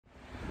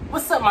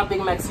What's up, my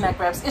Big Mack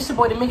Snack-Wraps? It's your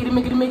boy, the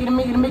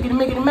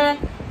Miggity Man,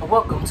 and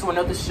welcome to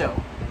another show.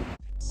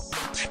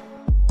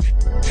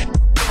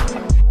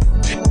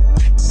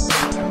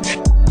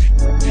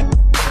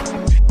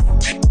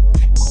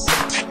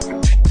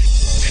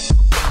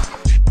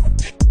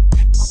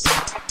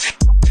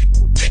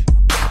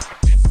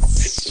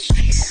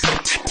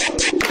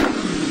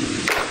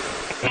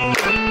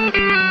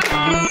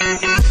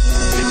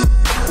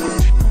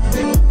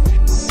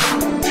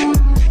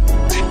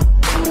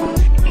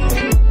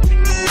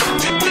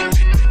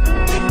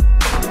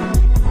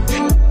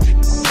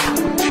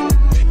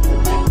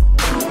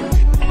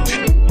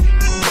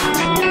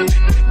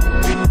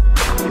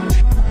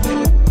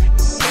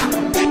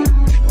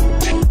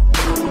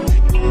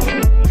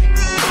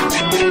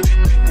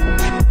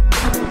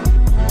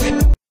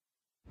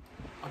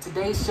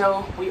 Today's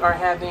show, we are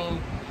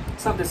having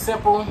something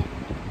simple.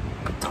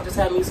 I just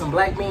had me some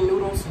black bean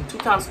noodles, some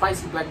 2-time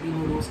spicy black bean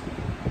noodles.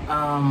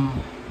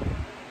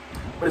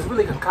 But it's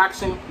really a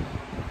concoction.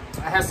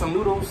 I had some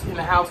noodles in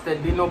the house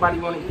that didn't nobody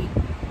want to eat.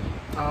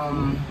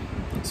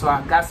 So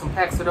I got some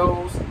packs of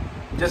those.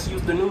 Just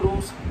used the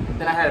noodles.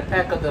 Then I had a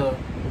pack of the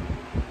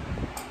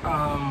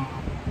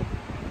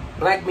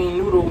black bean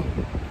noodle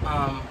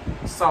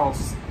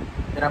sauce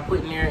that I put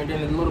in there, and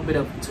then a little bit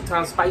of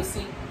 2-time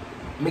spicy.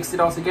 Mixed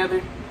it all together,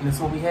 and that's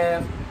what we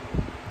have.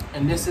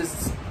 And this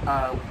is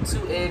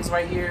 2 eggs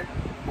right here,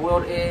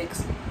 boiled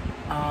eggs.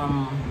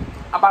 I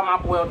buy my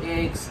boiled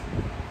eggs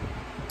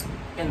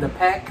in the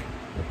pack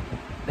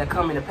that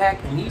come in the pack,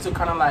 and these are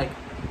kind of like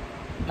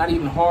not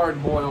even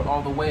hard boiled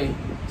all the way,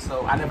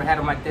 so I never had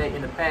them like that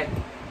in the pack.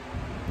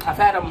 I've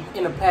had them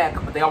in the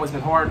pack, but they always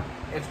been hard,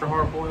 extra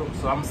hard boiled,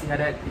 so I'm gonna see how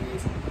that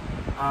is.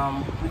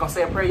 We're gonna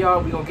say a prayer,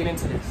 y'all. We're gonna get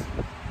into this.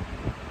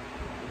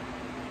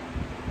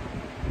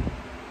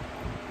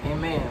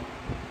 Amen.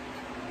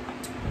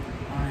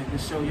 Alright,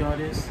 just show y'all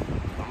this. I'm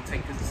gonna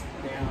take this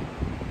down.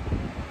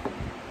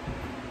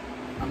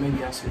 Or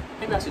maybe I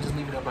should just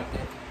leave it up like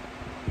that.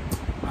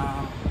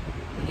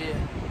 Yeah.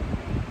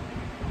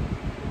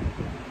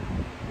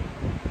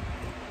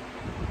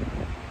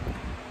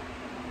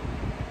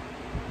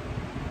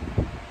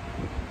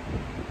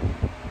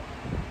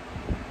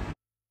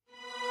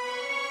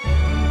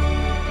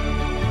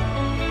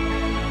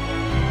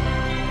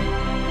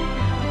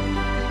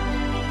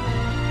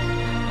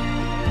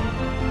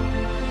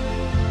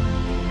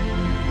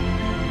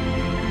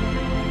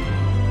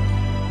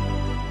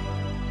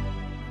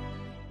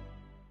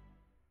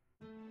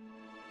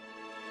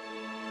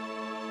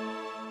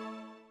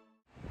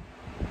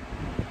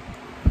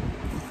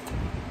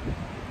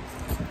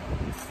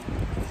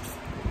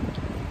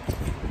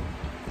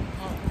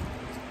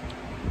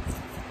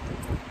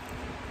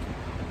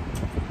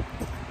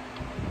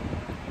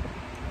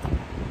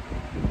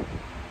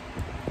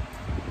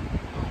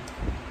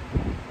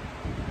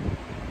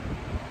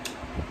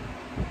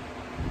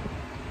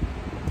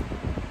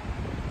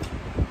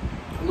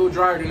 A little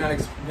drier than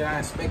I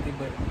expected,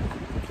 but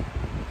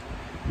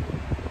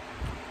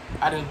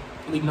I didn't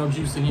leave no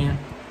juice in here.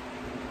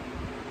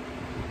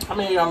 I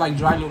mean, y'all like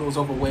dry noodles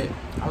over wet.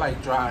 I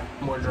like dry,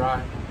 more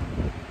dry.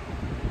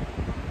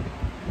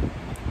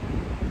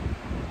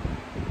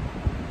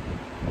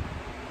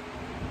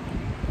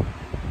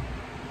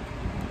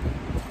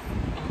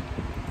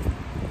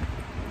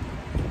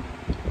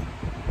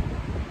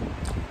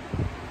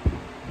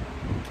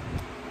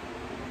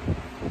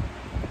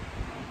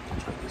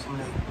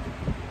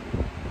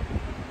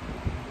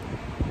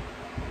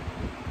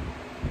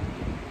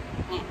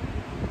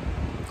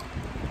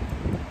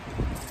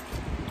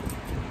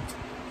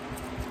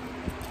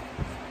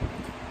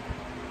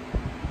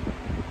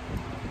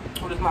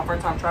 This is my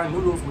first time trying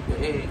noodles with the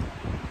egg.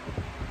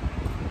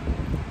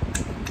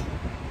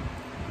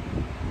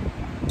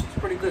 It's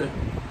pretty good.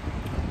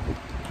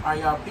 Alright,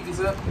 y'all, pick these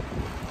up.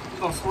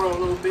 We're gonna swirl a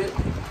little bit,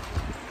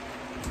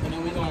 and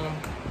then we're gonna.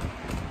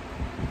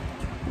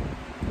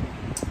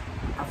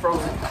 I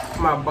froze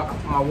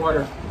my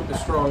water with the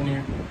straw in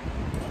there,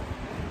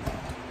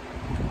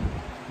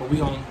 but we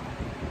gonna.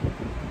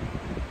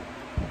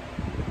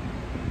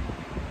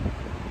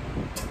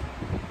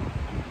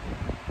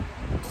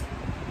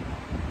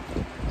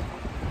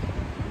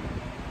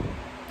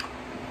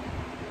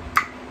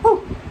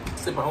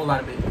 Sip a whole lot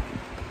of it.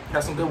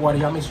 Got some good water.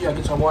 Y'all make sure y'all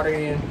get your water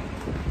in.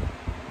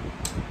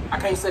 I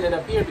can't set it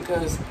up here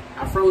because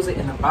I froze it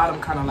and the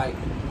bottom kind of like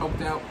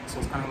poked out. So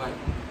it's kind of like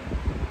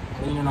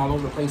leaning all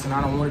over the place, and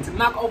I don't want it to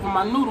knock over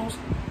my noodles.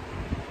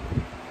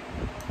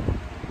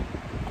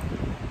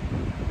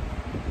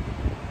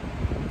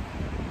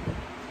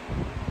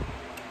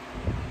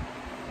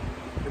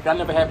 If y'all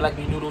never had black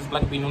bean noodles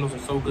are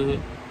so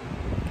good.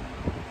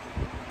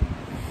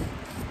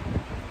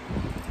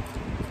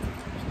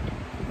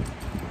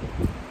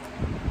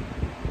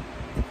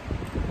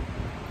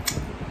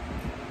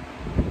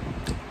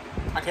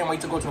 I can't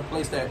wait to go to a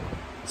place that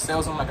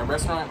sells them, like a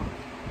restaurant.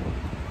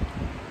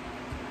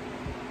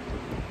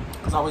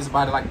 Cause I always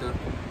buy like the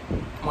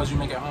ones you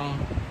make at home.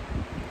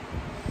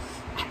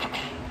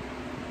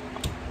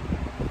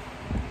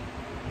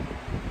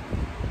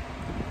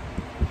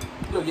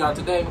 Look, y'all,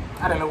 today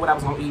I didn't know what I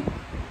was gonna eat.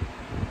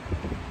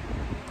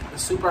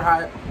 It's super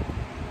hot.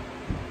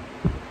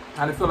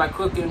 I didn't feel like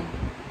cooking.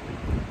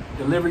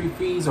 Delivery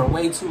fees are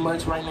way too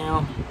much right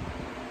now.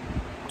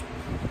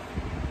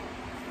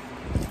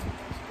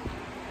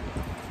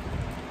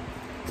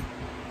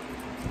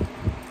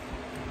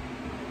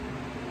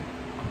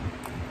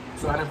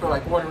 So I didn't feel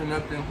like ordering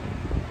nothing.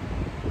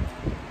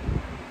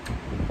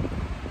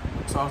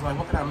 So I was like,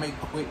 what can I make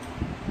quick?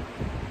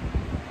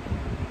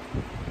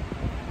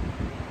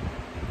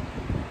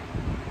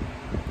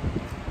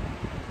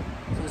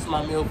 So this is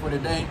my meal for the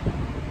day.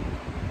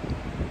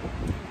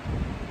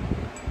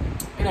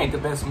 It ain't the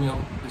best meal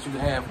that you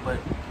can have, but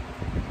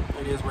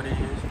it is what it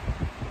is.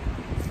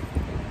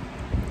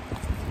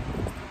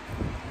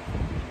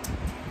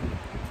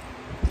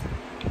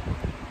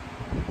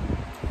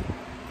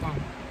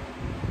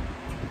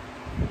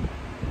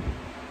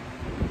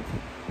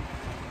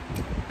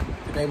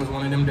 Today was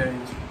one of them days.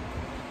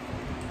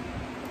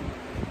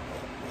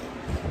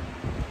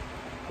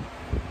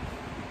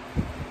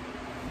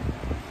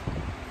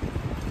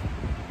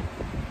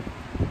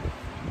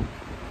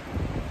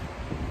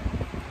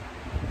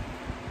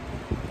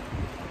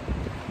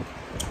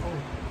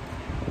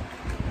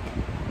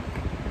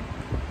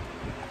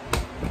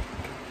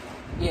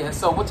 Yeah,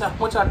 so what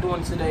y'all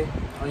doing today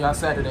on y'all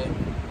Saturday?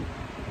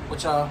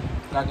 What y'all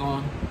got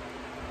going?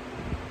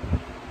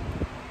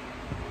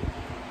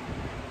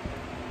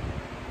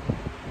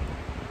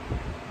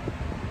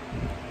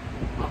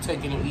 I'm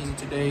taking it easy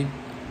today.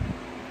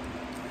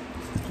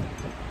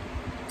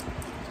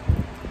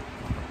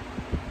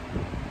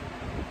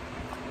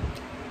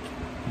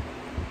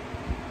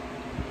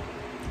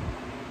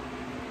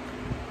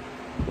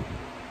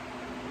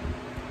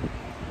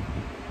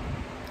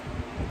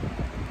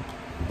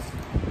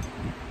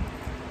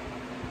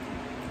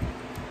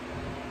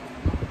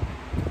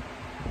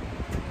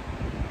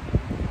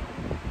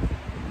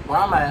 Where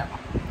I'm at,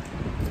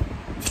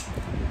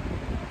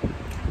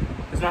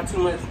 there's not too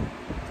much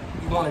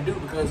you want to do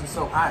because it's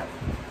so hot.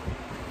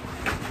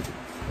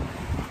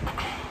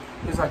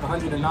 It's like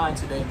 109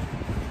 today.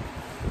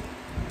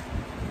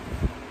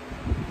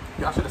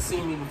 Y'all should have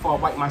seen me before I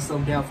wiped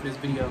myself down for this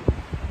video.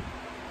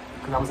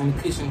 Because I was in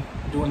the kitchen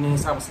doing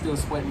this, I was still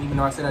sweating, even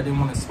though I said I didn't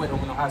want to sweat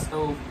over no hot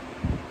stove.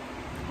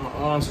 My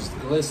arms just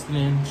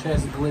glistening,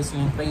 chest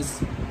glistening,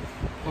 face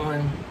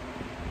pouring.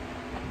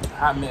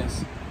 Hot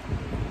mess.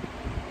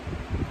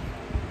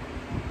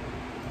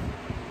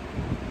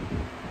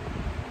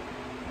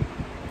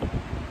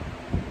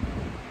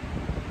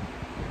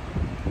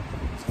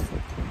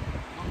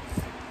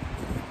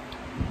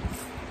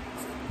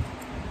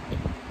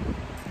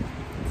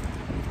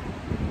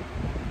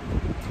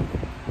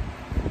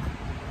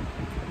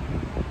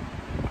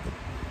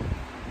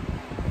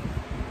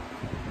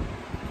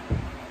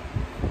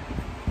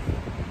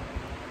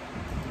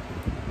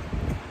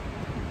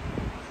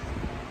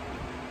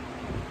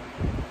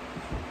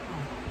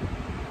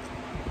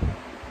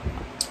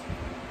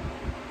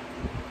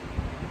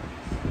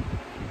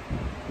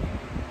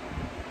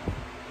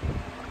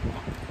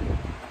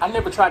 I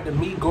never tried the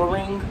mee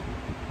goreng,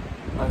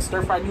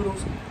 stir-fried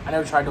noodles. I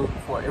never tried those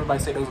before.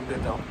 Everybody say those are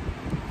good though.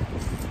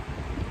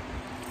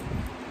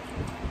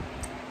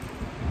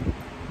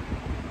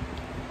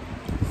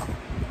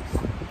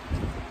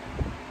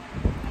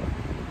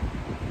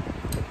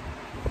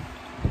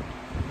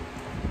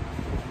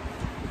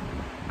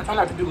 I try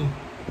not to do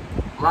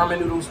ramen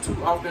noodles too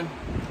often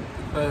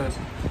because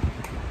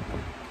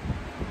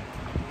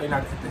they're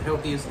not the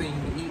healthiest thing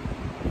you can eat.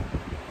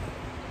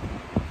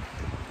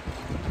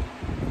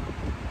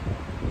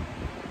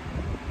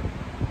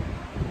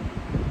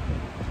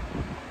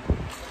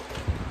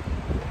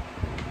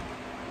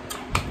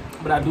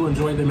 But I do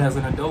enjoy them as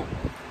an adult.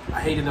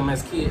 I hated them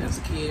as a kid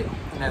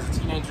and as a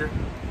teenager.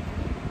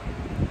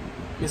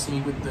 Miss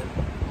me with the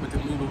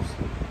noodles.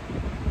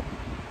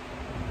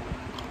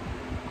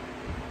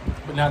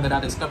 But now that I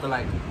discovered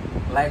like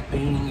black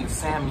bean and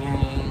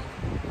samyang,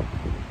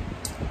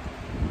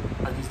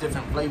 like these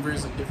different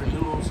flavors of different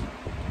noodles,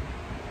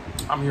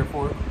 I'm here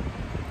for it.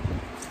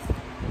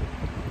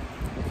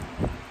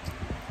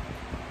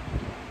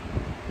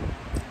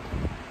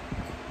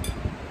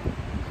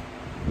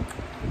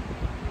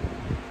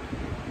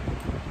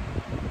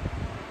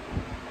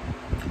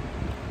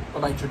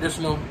 But like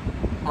traditional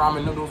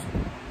ramen noodles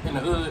in the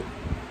hood,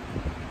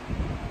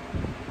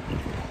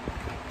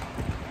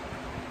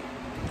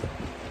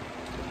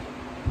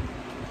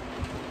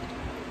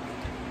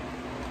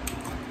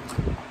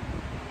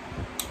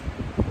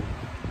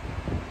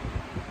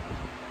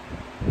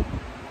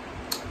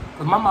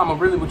 cause my mama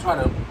really would try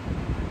to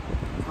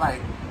like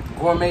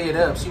gourmet it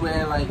up. She would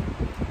add like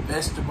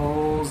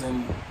vegetables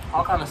and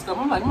all kind of stuff.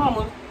 I'm like,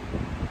 Mama,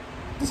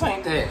 this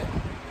ain't that.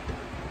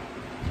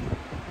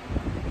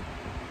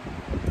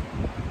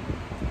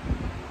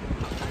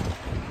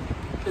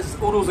 This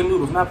is oodles and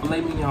noodles, not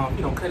filet mignon.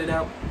 You don't cut it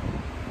out.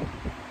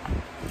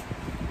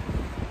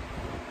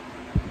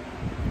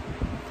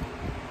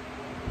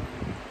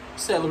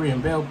 Celery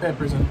and bell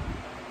peppers and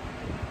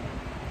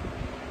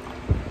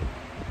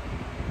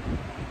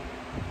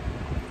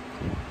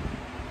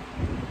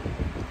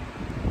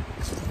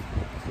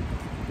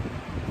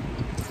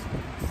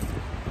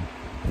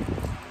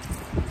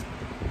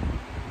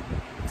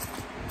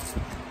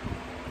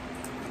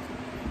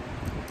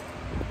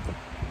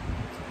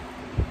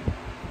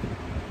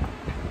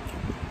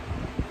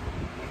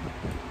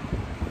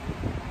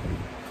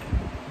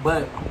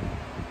But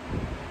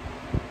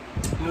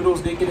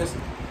noodles did get us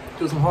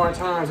through some hard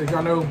times, as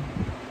y'all know,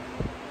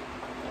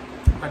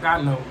 like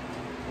I know.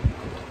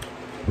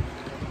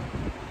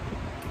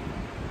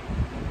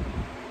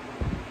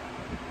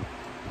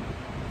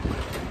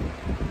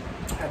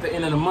 At the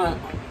end of the month,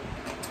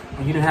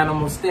 when you didn't have no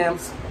more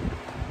stamps,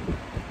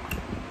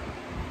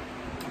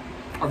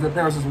 or if your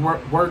parents just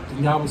worked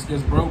and y'all was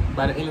just broke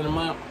by the end of the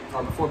month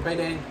or before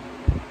payday,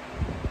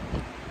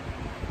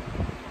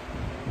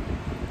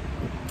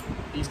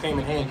 these came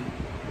in handy.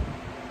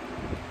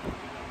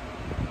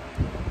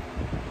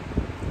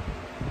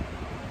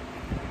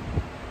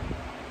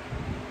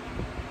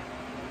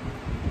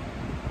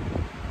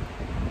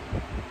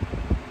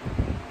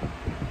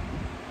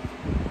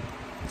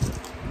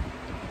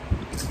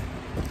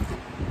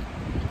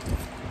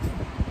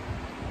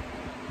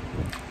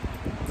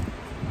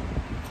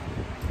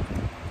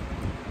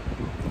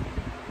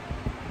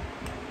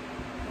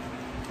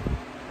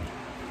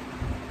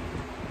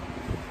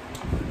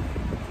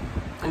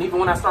 And even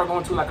when I started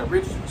going to like a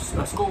rich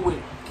school with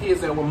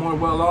kids that were more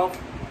well off,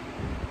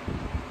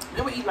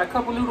 they would eat like a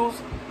couple noodles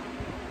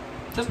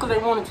just because they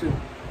wanted to.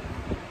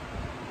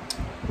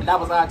 And that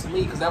was odd to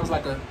me because that was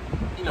like a,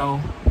 you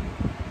know,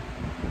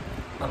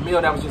 a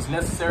meal that was just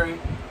necessary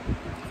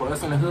for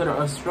us in the hood or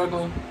us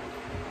struggling.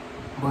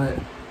 But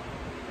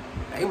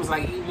they was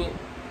like eating it,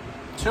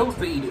 chose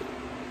to eat it.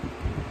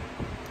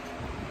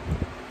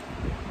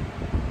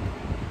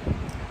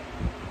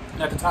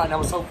 And at the time, that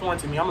was so foreign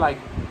to me. I'm like,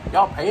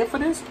 y'all paying for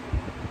this?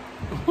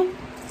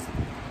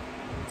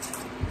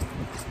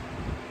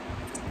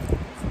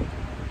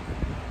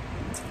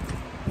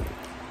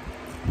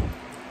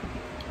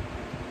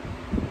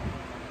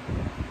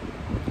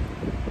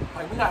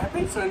 Like, we got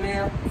pizza in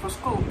there for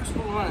school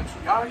lunch.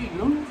 Y'all eat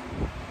noodles?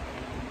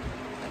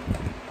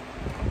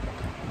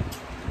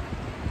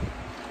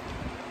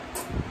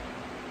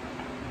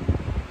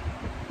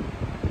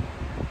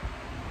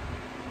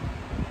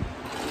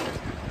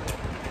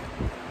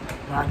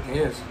 I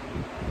guess.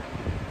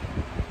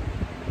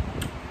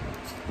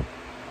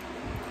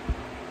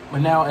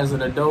 But now, as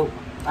an adult,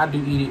 I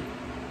do eat it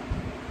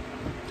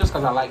just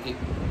because I like it.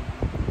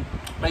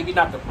 Maybe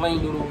not the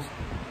plain noodles,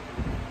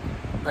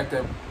 like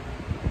the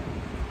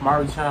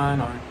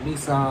Maruchan or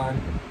Nissan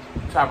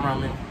chopped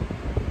ramen.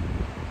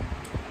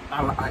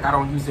 I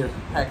don't use their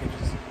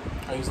packages.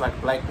 I use like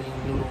black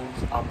bean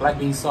noodles, black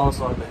bean sauce,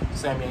 or the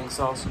Samyang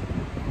sauce.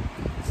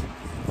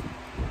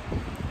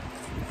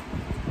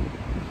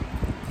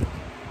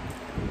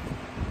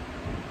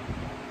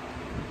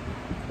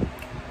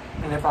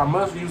 And if I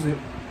must use it,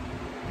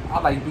 I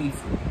like beef.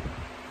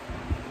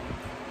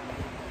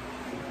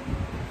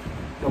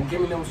 Don't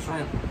give me no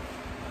shrimp.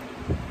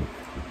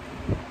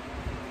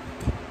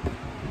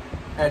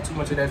 I had too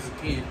much of that as a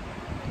kid.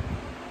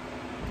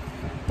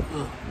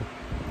 Ugh.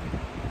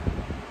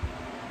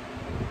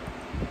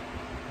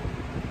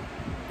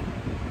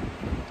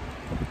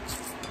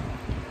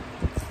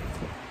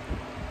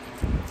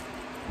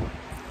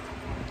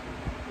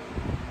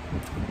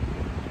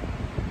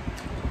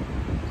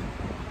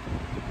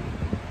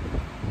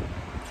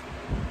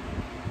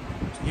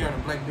 Here are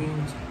the black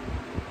beans.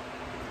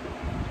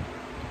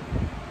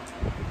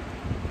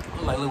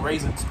 Look like little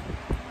raisins.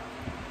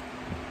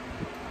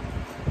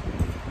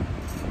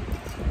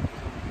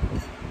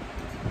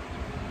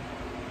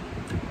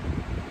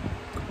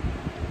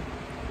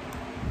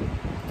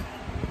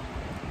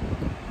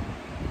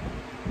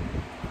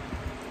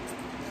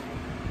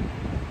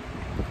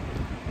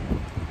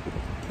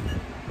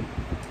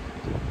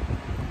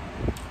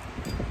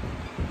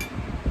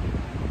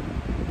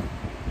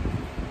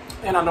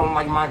 And I don't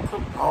like mine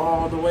cooked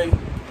all the way.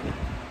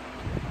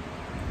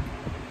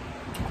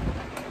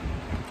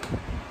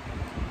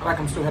 I like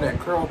them still have that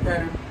curl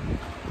pattern.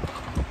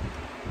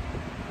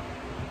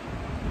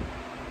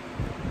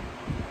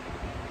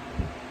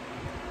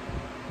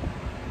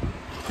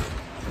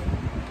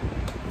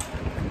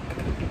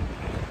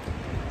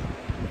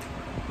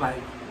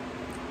 Like,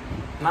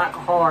 not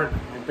hard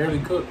and barely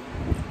cooked,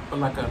 but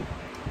like a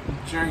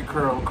jerry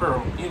curl,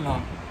 you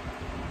know.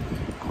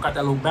 Got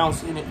that little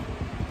bounce in it.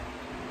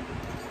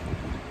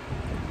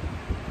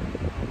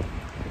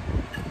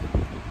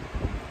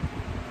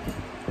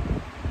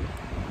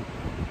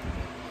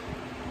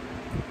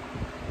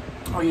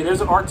 Oh yeah,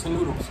 there's an art to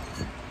noodles.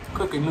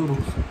 Cooking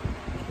noodles.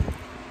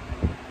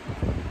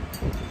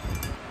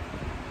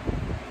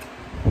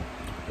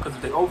 Because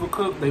if they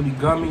overcook, they be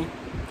gummy,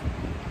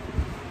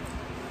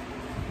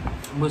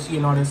 mushy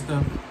and all that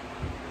stuff.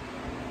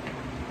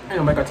 Ain't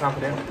gonna make our top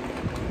of that.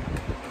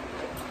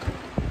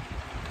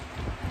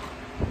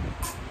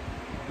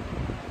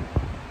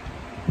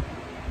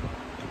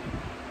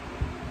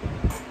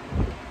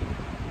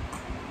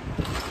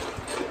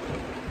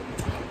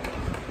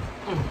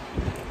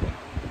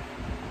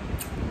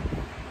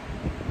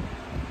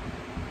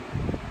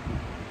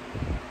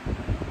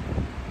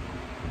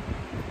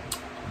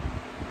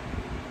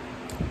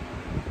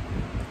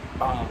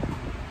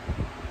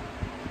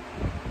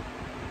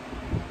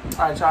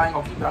 Alright, y'all, I ain't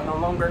gonna keep y'all no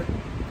longer.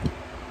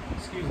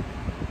 Excuse me.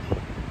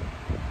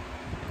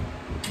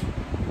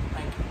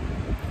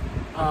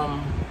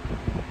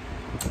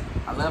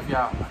 I love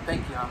y'all. I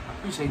thank y'all. I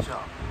appreciate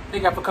y'all.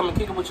 Thank y'all for coming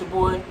kick it with your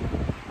boy.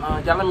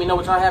 Y'all let me know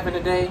what y'all having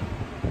today.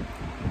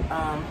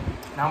 And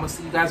I'm gonna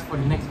see you guys for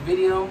the next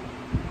video.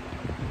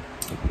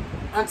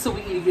 Until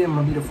we eat again,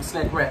 my beautiful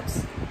snack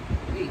wraps.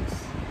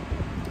 Peace.